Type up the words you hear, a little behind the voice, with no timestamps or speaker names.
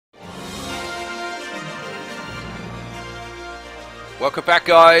Welcome back,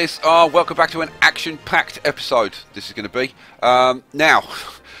 guys. Welcome back to an action-packed episode. This is going to be now.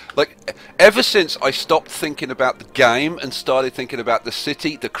 Like, ever since I stopped thinking about the game and started thinking about the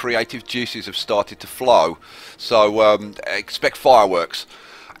city, the creative juices have started to flow. So expect fireworks,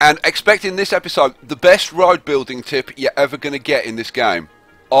 and expect in this episode the best road building tip you're ever going to get in this game.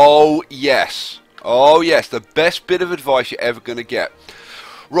 Oh yes, the best bit of advice you're ever going to get.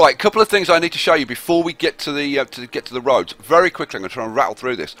 Right, a couple of things I need to show you before we get to the roads. Very quickly, I'm going to try and rattle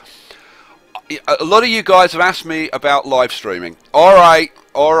through this. A lot of you guys have asked me about live streaming. All right.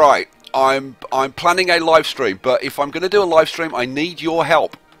 I'm planning a live stream, but if I'm going to do a live stream, I need your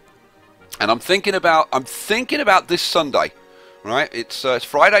help. And I'm thinking about this Sunday. Right? It's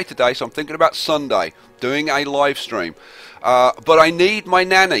Friday today, so I'm thinking about Sunday doing a live stream. But I need my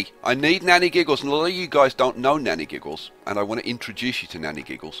nanny. I need Nanny Giggles, and a lot of you guys don't know Nanny Giggles, and I want to introduce you to Nanny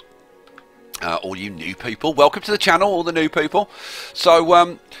Giggles. All you new people, welcome to the channel, all the new people.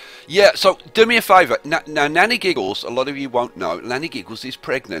 So, yeah, so do me a favour. Now, Nanny Giggles, a lot of you won't know, Nanny Giggles is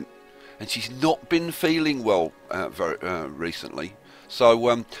pregnant, and she's not been feeling well very recently.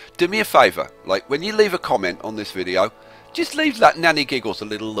 So, do me a favour, like, when you leave a comment on this video, just leave that Nanny Giggles a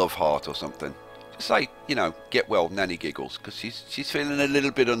little love heart or something. Just say, you know, get well, Nanny Giggles, because she's feeling a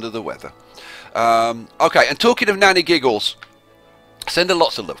little bit under the weather. Okay, and talking of Nanny Giggles, send her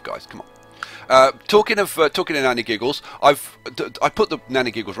lots of love, guys. Come on. Talking of Nanny Giggles, I put the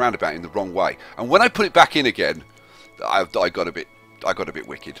Nanny Giggles roundabout in the wrong way, and when I put it back in again, I got a bit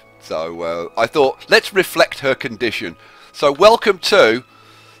wicked. So I thought, let's reflect her condition. So welcome to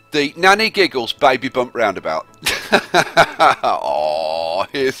the Nanny Giggles baby bump roundabout. Oh,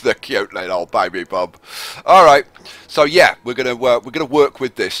 here's the cute little old baby bump. All right, so yeah, we're gonna work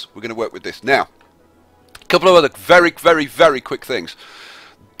with this. We're gonna work with this now. A couple of other very quick things.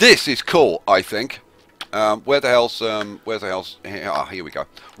 This is cool, I think. Where's the hell's? Here we go.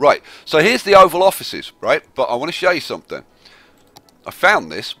 Right, so here's the Oval offices, right? But I want to show you something. I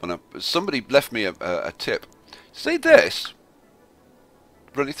found this when somebody left me a tip. See this?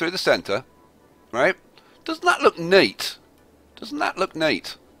 Running through the centre, right? Doesn't that look neat? Doesn't that look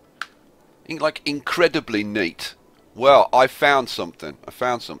neat? Like incredibly neat. Well, I found something.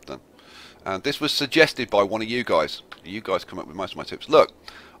 And this was suggested by one of you guys. You guys come up with most of my tips. Look,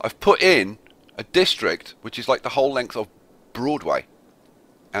 I've put in a district which is like the whole length of Broadway,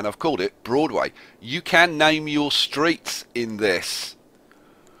 and I've called it Broadway. You can name your streets in this,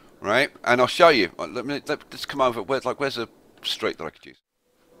 right? And I'll show you. Let's come over. Where's a street that I could use?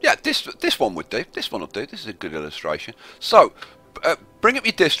 Yeah, this one would do. This one will do. This is a good illustration. So, bring up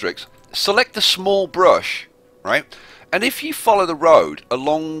your districts. Select the small brush, right? And if you follow the road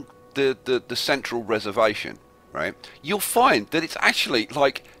along the central reservation, right, you'll find that it's actually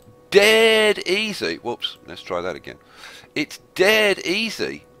like dead easy. Whoops, let's try that again. It's dead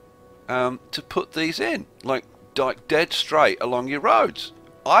easy to put these in, like dead straight along your roads.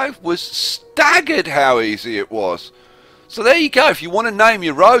 I was staggered how easy it was. So there you go. If you want to name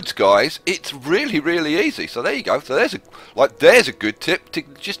your roads, guys, it's really easy. So there you go. So there's a good tip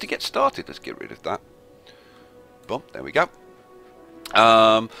just to get started. Let's get rid of that. Boom. There we go.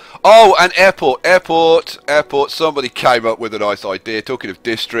 Oh, and airport. Somebody came up with a nice idea. Talking of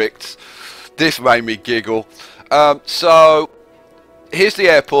districts, this made me giggle. So here's the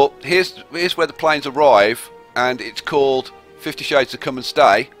airport. Here's where the planes arrive, and it's called 50 Shades of Come and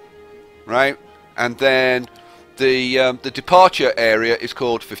Stay, right? And then the departure area is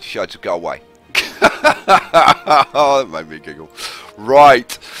called 50 Shades of Go Away. Oh, that made me giggle.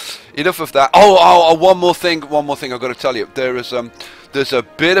 Right, enough of that. Oh, one more thing I've got to tell you. There's a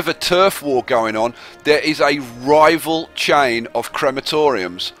bit of a turf war going on. There is a rival chain of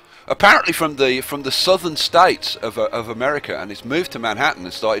crematoriums, apparently from the southern states of America, and it's moved to Manhattan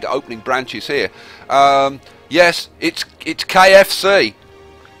and started opening branches here. Yes, it's KFC.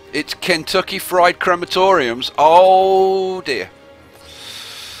 It's Kentucky Fried Crematoriums. Oh dear.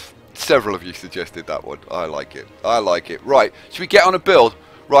 Several of you suggested that one. I like it. Right, should we get on a build?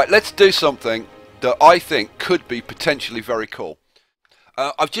 Right, let's do something that I think could be potentially very cool.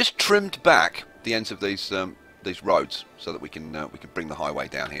 I've just trimmed back the ends of these roads so that we can bring the highway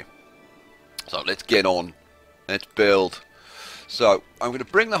down here. So let's get on. Let's build. So I'm going to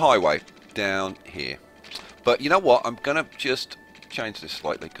bring the highway down here. But you know what? I'm going to just change this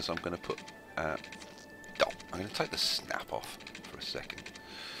slightly because I'm going to put I'm going to take the snap off for a second.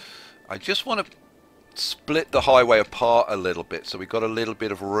 I just want to split the highway apart a little bit so we've got a little bit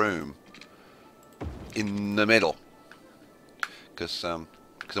of room in the middle, because I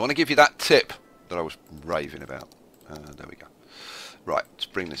want to give you that tip that I was raving about. There we go. Right, let's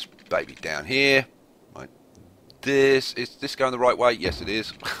bring this baby down here. Right, this, is this going the right way? Yes, it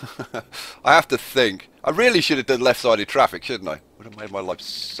is. I have to think. I really should have done left-sided traffic, shouldn't I? Would have made my life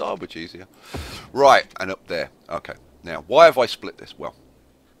so much easier. Right, and up there. Okay. Now, why have I split this? Well,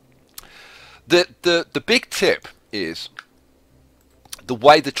 the big tip is the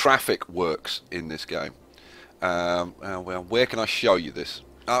way the traffic works in this game. Well, where can I show you this?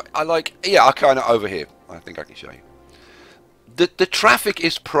 I kind of over here. I think I can show you. The traffic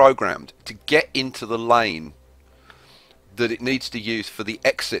is programmed to get into the lane that it needs to use for the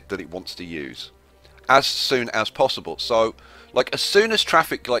exit that it wants to use as soon as possible. So, like, as soon as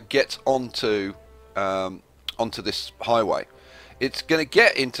traffic gets onto this highway, it's going to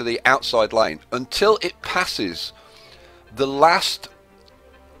get into the outside lane until it passes the last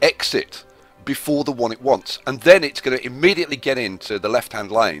exit before the one it wants, and then it's going to immediately get into the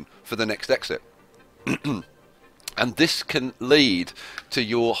left-hand lane for the next exit. And this can lead to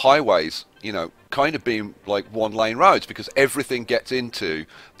your highways, you know, kind of being like one-lane roads, because everything gets into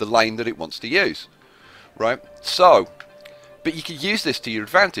the lane that it wants to use, right? So, but you can use this to your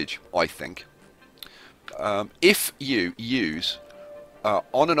advantage, I think, if you use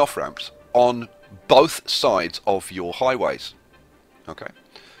on and off ramps on both sides of your highways. Okay,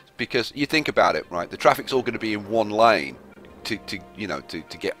 because you think about it, right? The traffic's all going to be in one lane to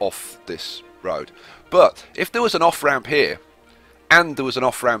get off this road. But if there was an off ramp here and there was an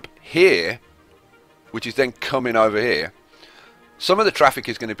off ramp here, which is then coming over here, some of the traffic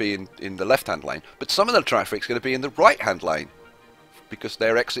is going to be in the left hand lane, but some of the traffic is going to be in the right hand lane because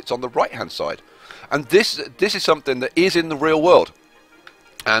their exit's on the right hand side. And this is something that is in the real world.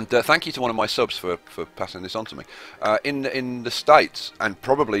 And thank you to one of my subs for passing this on to me. In the States, and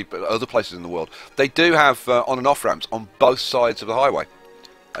probably other places in the world, they do have on and off ramps on both sides of the highway.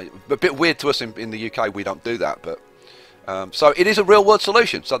 A bit weird to us in the UK, we don't do that, but so it is a real world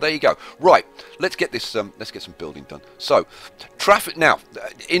solution. So there you go. Right, let's get this. Let's get some building done. So traffic now.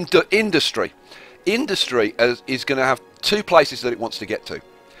 Industry is going to have two places that it wants to get to.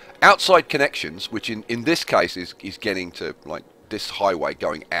 Outside connections, which in this case is getting to like this highway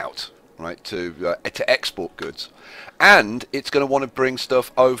going out, right, to export goods, and it's going to want to bring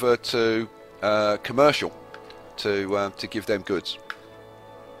stuff over to commercial to give them goods.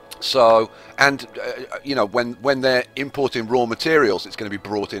 So, and you know, when they're importing raw materials, it's going to be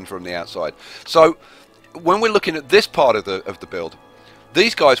brought in from the outside. So when we're looking at this part of the build,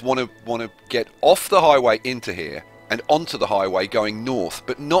 these guys want to get off the highway into here and onto the highway going north,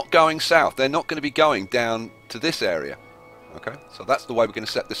 but not going south. They're not going to be going down to this area. Okay, so that's the way we're going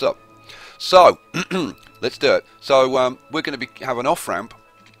to set this up. So let's do it. So we're going to have an off ramp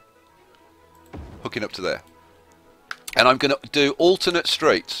hooking up to there, and I'm going to do alternate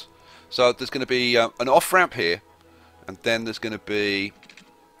streets. So there's going to be an off ramp here, and then there's going to be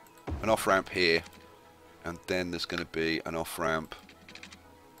an off ramp here, and then there's going to be an off ramp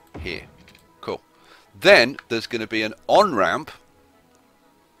here. Cool. Then there's going to be an on ramp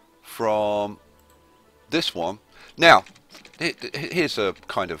from this one. Now, here's a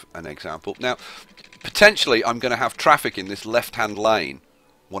kind of an example. Now, potentially I'm going to have traffic in this left-hand lane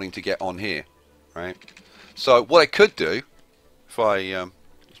wanting to get on here, right? So what I could do, if I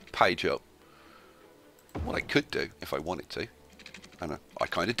page up, what I could do if I wanted to, and I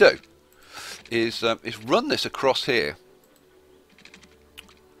kind of do, is run this across here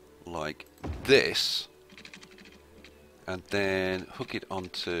like this, and then hook it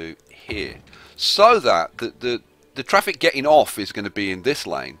onto here, so that the traffic getting off is going to be in this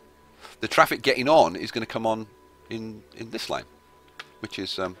lane. The traffic getting on is going to come on in this lane, which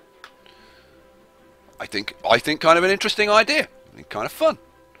is I think kind of an interesting idea and kind of fun.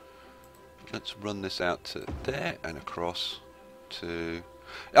 Let's run this out to there and across to.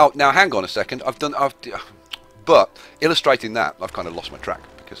 Oh, now hang on a second. But illustrating that, I've kind of lost my track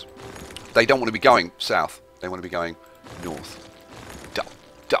because they don't want to be going south. They want to be going north. Duh.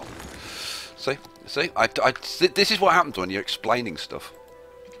 See, this is what happens when you're explaining stuff.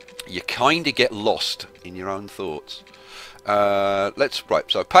 You kind of get lost in your own thoughts. Right,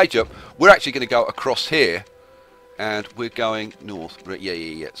 so page up. We're actually going to go across here, and we're going north.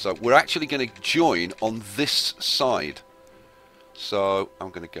 Yeah. So we're actually going to join on this side. So I'm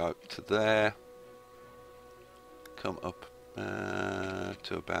going to go to there, come up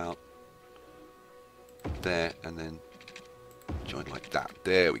to about there, and then join like that.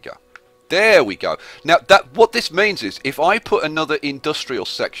 There we go. There we go. Now, what this means is, if I put another industrial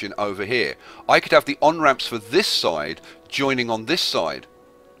section over here, I could have the on-ramps for this side joining on this side,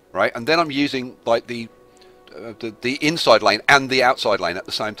 right? And then I'm using like the inside lane and the outside lane at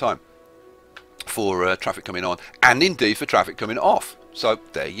the same time for traffic coming on, and indeed for traffic coming off. So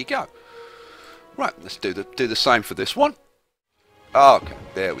there you go. Right, let's do the same for this one. Okay,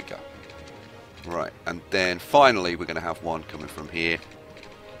 there we go. Right, and then finally we're going to have one coming from here.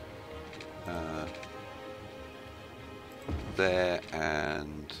 There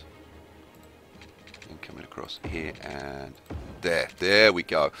and coming across here and there. There we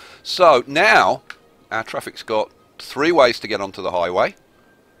go. So now our traffic's got 3 ways to get onto the highway,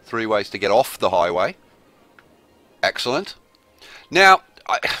 3 ways to get off the highway. Excellent. Now,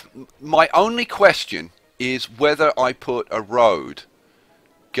 my only question is whether I put a road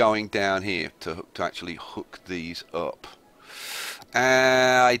going down here to actually hook these up.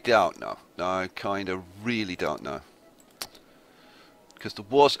 I don't know. I kind of really don't know. Because there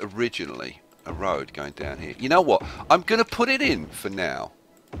was originally a road going down here. You know what? I'm going to put it in for now.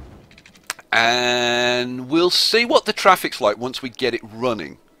 And we'll see what the traffic's like once we get it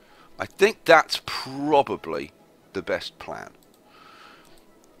running. I think that's probably the best plan.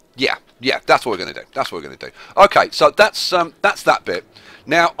 Yeah, that's what we're going to do. That's what we're going to do. Okay, so that's that bit.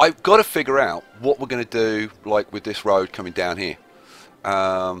 Now, I've got to figure out what we're going to do, like with this road coming down here.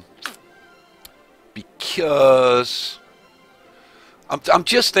 Because I'm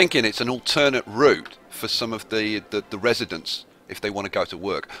just thinking it's an alternate route for some of the residents if they want to go to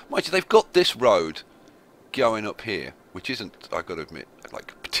work. Mind you, they've got this road going up here, which isn't, I've got to admit,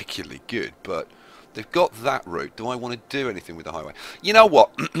 like particularly good, but they've got that route. Do I want to do anything with the highway? You know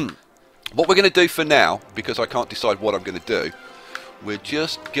what? What we're going to do for now, because I can't decide what I'm going to do, we're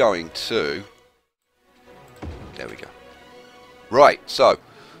just going to... There we go. Right, so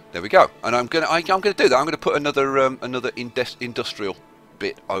there we go. And I'm going to do that. I'm going to put another industrial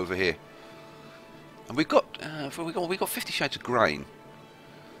bit over here. And we've got 50 Shades of Grain.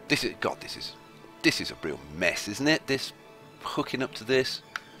 This is a real mess, isn't it? This hooking up to this.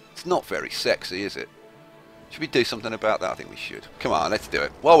 It's not very sexy, is it? Should we do something about that? I think we should. Come on, let's do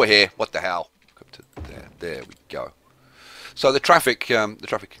it. While we're here, what the hell? Up to there. There we go. So the traffic can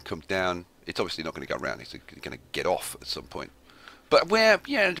come down. It's obviously not going to go around. It's going to get off at some point. But we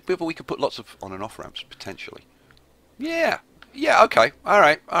could put lots of on and off ramps potentially. Yeah. Okay. All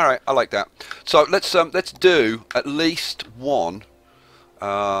right. I like that. So let's do at least one.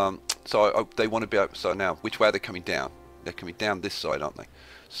 So they want to be able. So now, which way are they coming down? They're coming down this side, aren't they?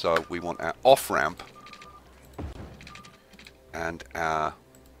 So we want our off ramp and our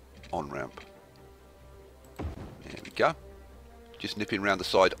on ramp. There we go. Just nipping around the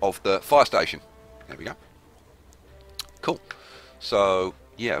side of the fire station. There we go. Cool. So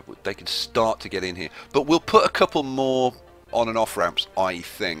yeah, they can start to get in here, but we'll put a couple more on and off ramps. I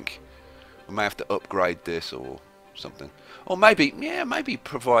think we may have to upgrade this or something, or maybe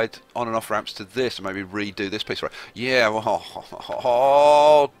provide on and off ramps to this, and maybe redo this piece. Right? Yeah.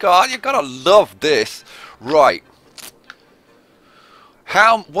 Oh God, you've got to love this, right?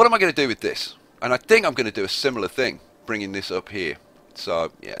 What am I going to do with this? And I think I'm going to do a similar thing, bringing this up here.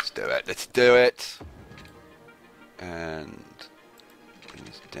 So yeah, let's do it. Let's do it. And bring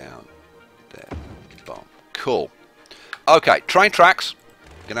this down there. Boom. Cool. Okay, train tracks.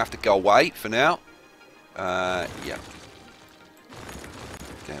 Gonna have to go away for now. Yeah.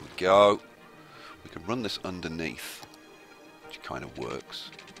 There we go. We can run this underneath, which kind of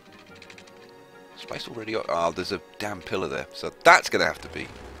works. Space already. Oh, there's a damn pillar there, so that's gonna have to be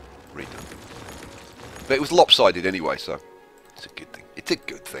redone. But it was lopsided anyway, so it's a good thing. It's a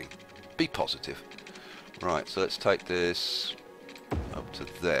good thing. Be positive. Right, so let's take this up to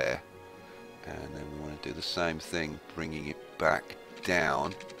there, and then we want to do the same thing, bringing it back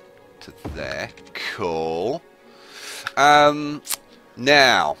down to there. Cool.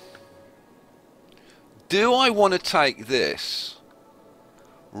 Now, do I want to take this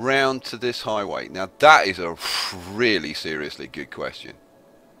round to this highway? Now, that is a really seriously good question.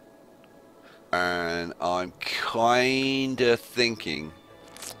 And I'm kind of thinking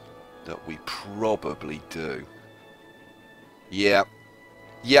that we probably do. Yeah,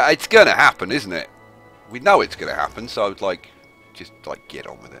 it's going to happen, isn't it? We know it's going to happen, so just get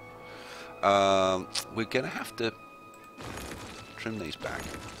on with it. We're going to have to trim these back.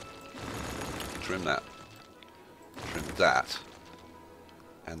 Trim that. Trim that.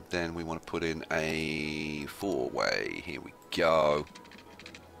 And then we want to put in a 4-way. Here we go.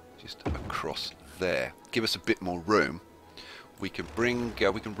 Just across there. Give us a bit more room. We can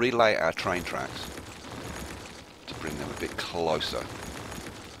relay our train tracks to bring them a bit closer.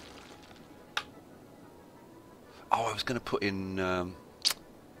 Oh, I was going to put in.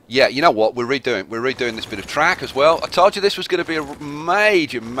 Yeah, you know what? We're redoing this bit of track as well. I told you this was going to be a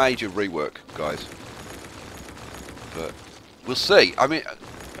major rework, guys. But we'll see. I mean,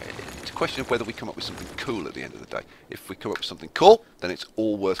 it's a question of whether we come up with something cool at the end of the day. If we come up with something cool, then it's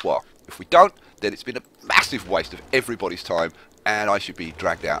all worthwhile. If we don't, then it's been a massive waste of everybody's time, and I should be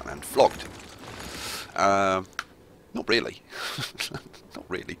dragged out and flogged. Not really. Not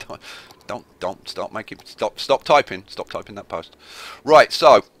really. Don't stop making. Stop typing. Stop typing that post. Right.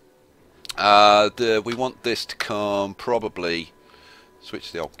 So we want this to come probably. Switch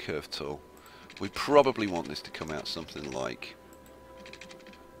to the old curve tool. We probably want this to come out something like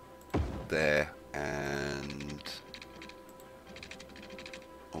there, and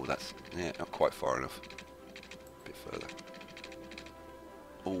oh, that's not quite far enough. A bit further.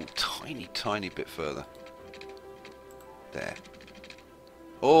 Oh, tiny bit further. There.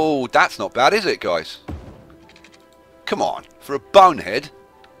 Oh, that's not bad, is it, guys? Come on, for a bonehead,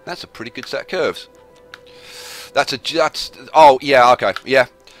 that's a pretty good set of curves. Oh, yeah, okay, yeah.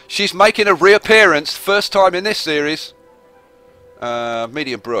 She's making a reappearance, first time in this series.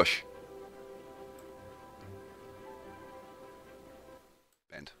 Medium brush.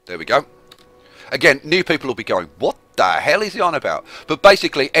 Bend. There we go. Again, new people will be going, what the hell is he on about? But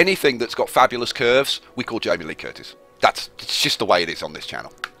basically, anything that's got fabulous curves, we call Jamie Lee Curtis. It's just the way it is on this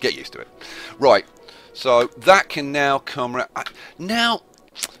channel. Get used to it. Right, so that can now come around. Now,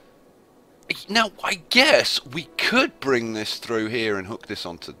 I guess we could bring this through here and hook this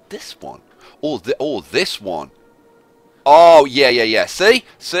onto this one. Or this one. Oh, yeah. See?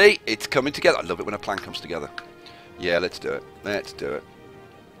 It's coming together. I love it when a plan comes together. Yeah, let's do it.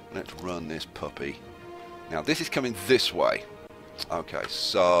 Let's run this puppy. Now, this is coming this way. Okay,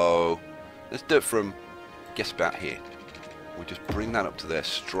 so let's do it from, I guess, about here. We'll just bring that up to there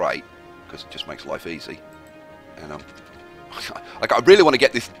straight, because it just makes life easy. And I really want to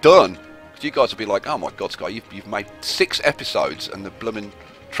get this done. You guys will be like, oh my god, Skye, you've made 6 episodes and the blooming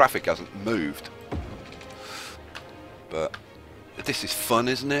traffic hasn't moved. But this is fun,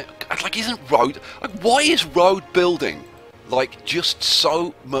 isn't it? Like, why is road building like just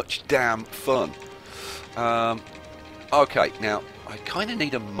so much damn fun? Okay, now I kind of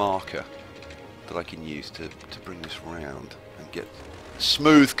need a marker that I can use to bring this round and get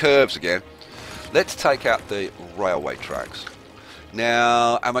smooth curves again. Let's take out the railway tracks.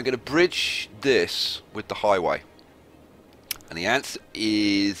 Now, am I going to bridge this with the highway? And the answer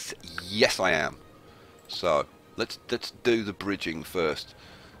is yes, I am. So let's do the bridging first.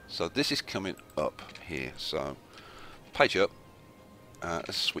 So this is coming up here. So page up.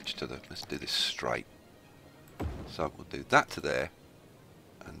 Let's switch to let's do this straight. So we'll do that to there,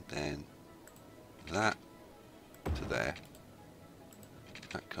 and then that to there.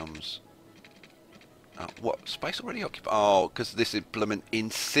 That comes. What? Space already occupied? Oh, because this implement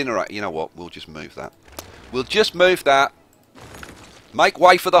incinerate. You know what? We'll just move that. We'll just move that. Make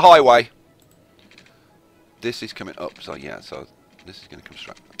way for the highway. This is coming up. So yeah, so this is going to come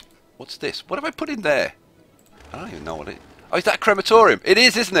straight. What's this? What have I put in there? I don't even know what it is. Oh, is that a crematorium? It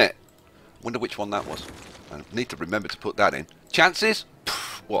is, isn't it? Wonder which one that was. I need to remember to put that in. Chances?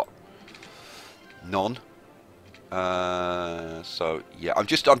 Pff, what? None. So yeah, I'm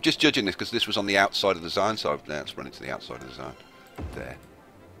just judging this because this was on the outside of the zone. So let's run it to the outside of the zone. There.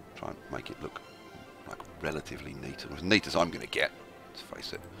 Try and make it look like relatively neat, as neat as I'm going to get. Let's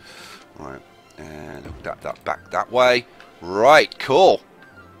face it. Right, and hook that back that way. Right, cool.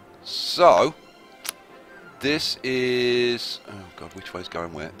 So this is, oh god, which way's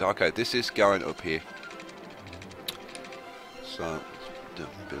going where? Okay, this is going up here. So let's do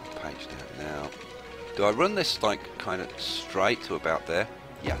a bit of a page down now. Do I run this like kind of straight to about there?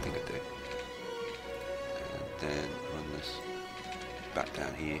 Yeah, I think I do. And then run this back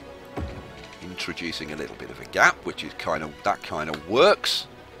down here, introducing a little bit of a gap, which is kind of works.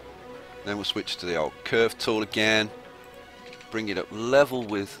 Then we'll switch to the old curve tool again, bring it up level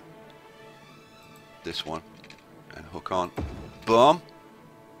with this one, and hook on. Boom.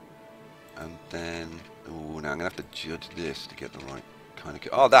 And then, ooh, now I'm gonna have to judge this to get the right kind of.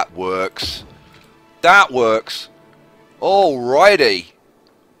 Oh, that works. That works. Alrighty.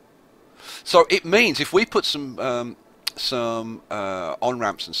 So it means if we put some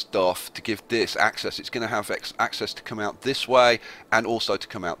on-ramps and stuff to give this access, it's going to have access to come out this way, and also to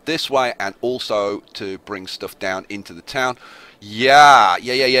come out this way, and also to bring stuff down into the town. Yeah.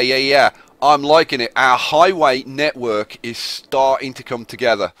 I'm liking it. Our highway network is starting to come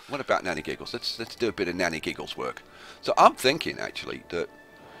together. What about Nanny Giggles? Let's do a bit of Nanny Giggles work. So I'm thinking actually that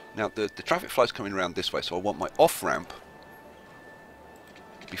now the traffic flow's coming around this way, so I want my off-ramp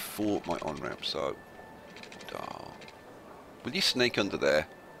before my on-ramp. So, will you sneak under there,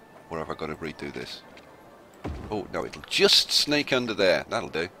 or have I got to redo this? Oh no, it'll just sneak under there. That'll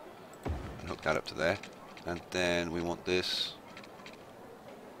do. And hook that up to there, and then we want this.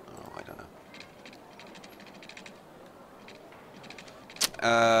 Oh, I don't know.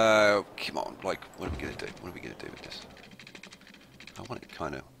 Come on, like, what are we going to do? What are we going to do with this? I want it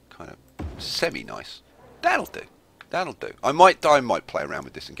kind of semi-nice. That'll do. That'll do. I might play around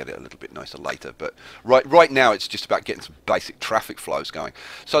with this and get it a little bit nicer later, but right now it's just about getting some basic traffic flows going.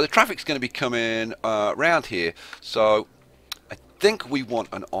 So the traffic's going to be coming around here. So I think we want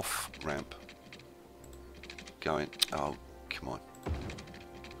an off ramp going. Oh, come on,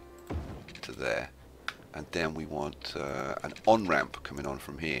 to there, and then we want an on ramp coming on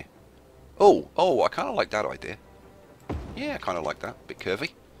from here. Oh, I kind of like that idea. Yeah, I kind of like that. Bit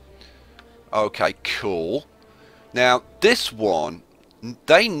curvy. Okay, cool. Now, this one,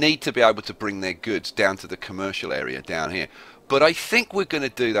 they need to be able to bring their goods down to the commercial area down here. But I think we're going to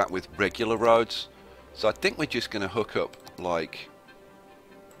do that with regular roads. So I think we're just going to hook up, like...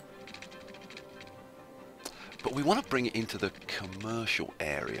 But we want to bring it into the commercial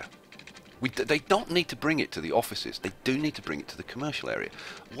area. They don't need to bring it to the offices. They do need to bring it to the commercial area.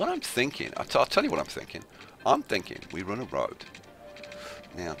 What I'm thinking, I'll tell you what I'm thinking. I'm thinking we run a road.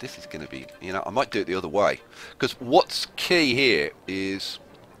 Now, this is going to be, you know, I might do it the other way. Because what's key here is,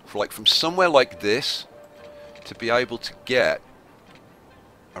 from somewhere like this, to be able to get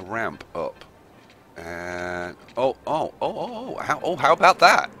a ramp up. And, how about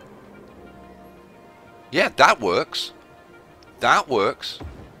that? Yeah, that works. That works.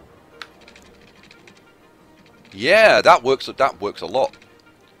 Yeah, that works a lot.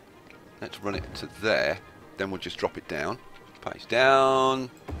 Let's run it to there. Then we'll just drop it down. Paste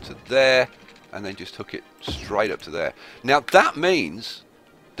down to there, and then just hook it straight up to there. Now that means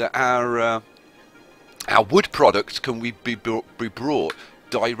that our wood products can be brought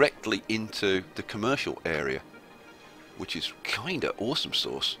directly into the commercial area, which is kind of awesome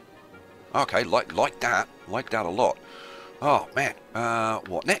sauce. Okay, like that a lot. Oh man,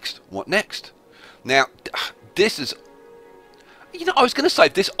 what next? What next? Now this is, you know, I was going to say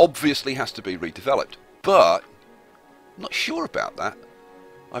this obviously has to be redeveloped, but I'm not sure about that.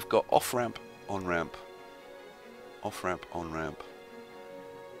 I've got off-ramp, on-ramp, off-ramp, on-ramp,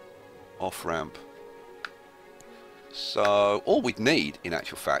 off-ramp. So all we'd need, in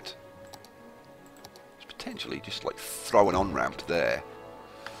actual fact, is potentially just like throw an on-ramp there.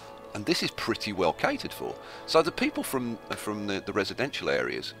 And this is pretty well catered for. So the people from the residential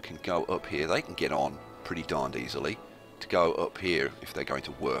areas can go up here. They can get on pretty darned easily to go up here if they're going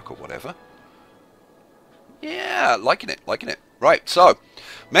to work or whatever. Yeah, liking it. Right, so,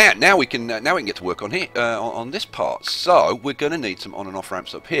 man, now we can get to work on here on this part. So we're going to need some on and off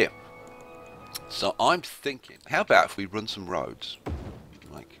ramps up here. So I'm thinking, how about if we run some roads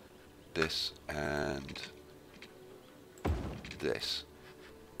like this and this?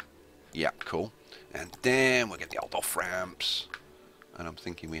 Yeah, cool. And then we'll get the old off ramps. And I'm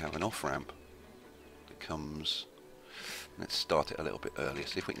thinking we have an off ramp that comes. Let's start it a little bit earlier.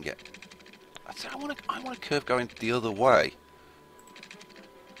 See if we can get. I want a curve going the other way.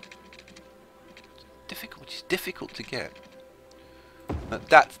 It's difficult to get. But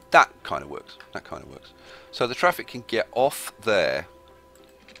that kind of works. That kind of works. So the traffic can get off there,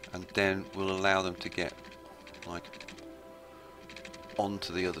 and then we'll allow them to get like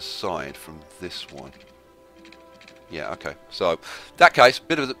onto the other side from this one. Yeah. Okay. So in that case,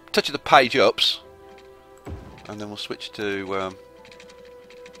 bit of the touch of the page ups, and then we'll switch to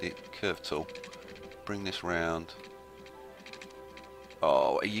the curve tool. Bring this round.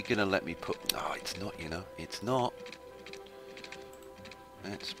 Oh, are you gonna let me put? No, it's not. You know, it's not.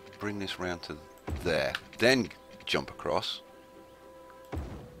 Let's bring this round to there. Then jump across.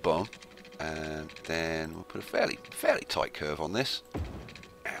 Boom, and then we'll put a fairly tight curve on this,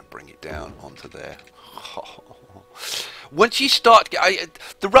 and bring it down onto there. Once you start,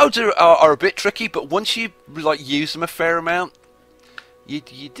 the roads are a bit tricky, but once you like use them a fair amount, you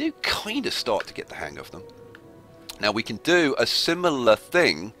do kind of start to get the hang of them. Now we can do a similar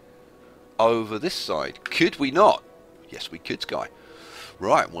thing over this side. Could we not? Yes, we could, Skye.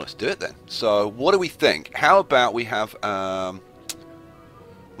 Right, well, let's do it then. So what do we think? How about we have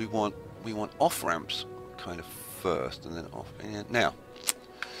we want off ramps kind of first, and then off. And now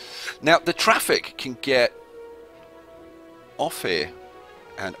the traffic can get off here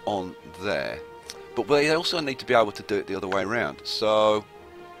and on there, but they also need to be able to do it the other way around. So,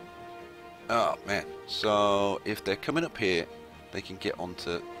 oh man, so if they're coming up here, they can get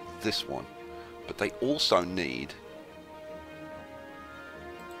onto this one, but they also need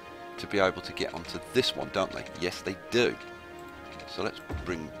to be able to get onto this one, don't they? Yes, they do. So let's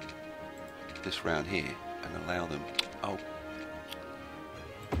bring this round here and allow them. Oh,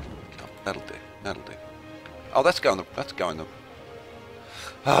 that'll do. That'll do. Oh, that's going. That's going them.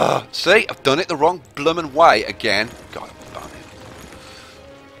 Ah, see, I've done it the wrong bloomin' way again. God, darn it.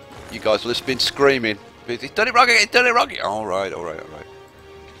 You guys will have been screaming. He's done it wrong again, done it wrong again. Alright, alright, alright.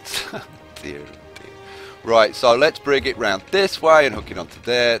 Dear, dear. Right, so let's bring it round this way and hook it onto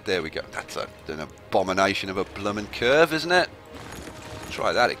there. There we go. That's an abomination of a bloomin' curve, isn't it?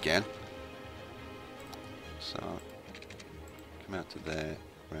 Try that again. So, come out to there,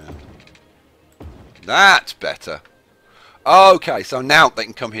 round. That's better. Okay, so now they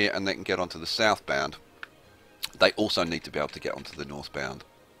can come here and they can get onto the southbound. They also need to be able to get onto the northbound.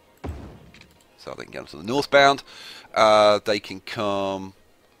 So they can get onto the northbound. They can come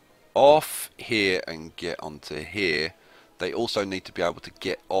off here and get onto here. They also need to be able to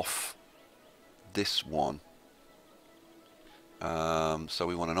get off this one. So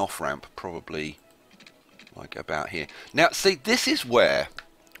we want an off-ramp, probably like about here. Now, see, this is where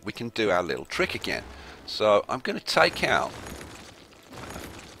we can do our little trick again. So I'm going to take out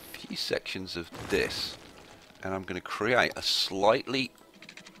a few sections of this, and I'm going to create a slightly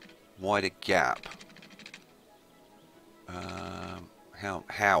wider gap.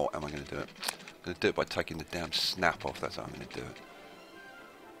 How am I going to do it? I'm going to do it by taking the damn snap off. That's how I'm going to do it.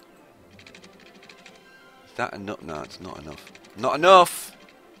 Is that enough? No, it's not enough. Not enough!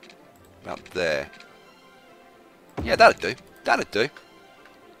 About there. Yeah, that'd do. That'd do.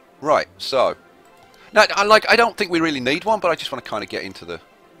 Right, so. Now, I don't think we really need one, but I just want to kind of get into the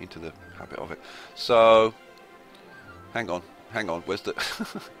habit of it. So, hang on. Where's the...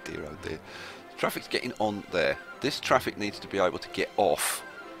 dear, oh dear. Traffic's getting on there. This traffic needs to be able to get off.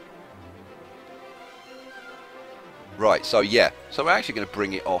 Right, so yeah. So we're actually going to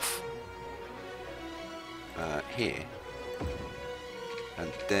bring it off here.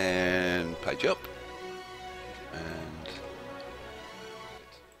 And then page up. And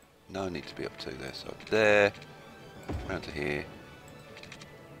no need to be up to there. So there. Round to here.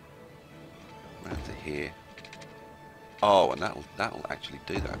 Round to here. Oh, and that'll actually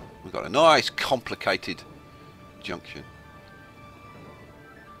do that. We've got a nice complicated junction.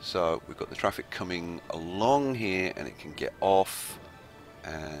 So we've got the traffic coming along here, and it can get off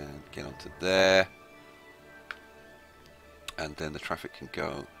and get onto there, and then the traffic can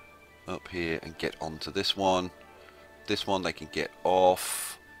go up here and get onto this one. This one they can get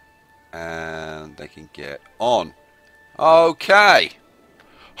off and they can get on. Okay,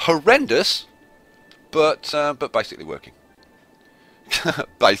 horrendous. But basically working.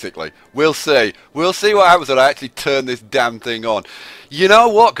 Basically, we'll see. We'll see what happens when I actually turn this damn thing on. You know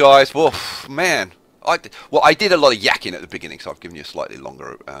what, guys? Well, man, I did a lot of yakking at the beginning, so I've given you a slightly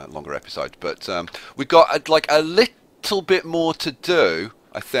longer episode. But we've got like a little bit more to do,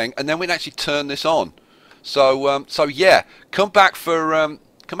 I think, and then we can actually turn this on. So so yeah, come back for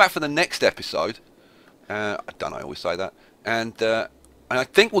the next episode. I don't know, I always say that, and I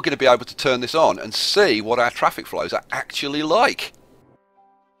think we're going to be able to turn this on and see what our traffic flows are actually like.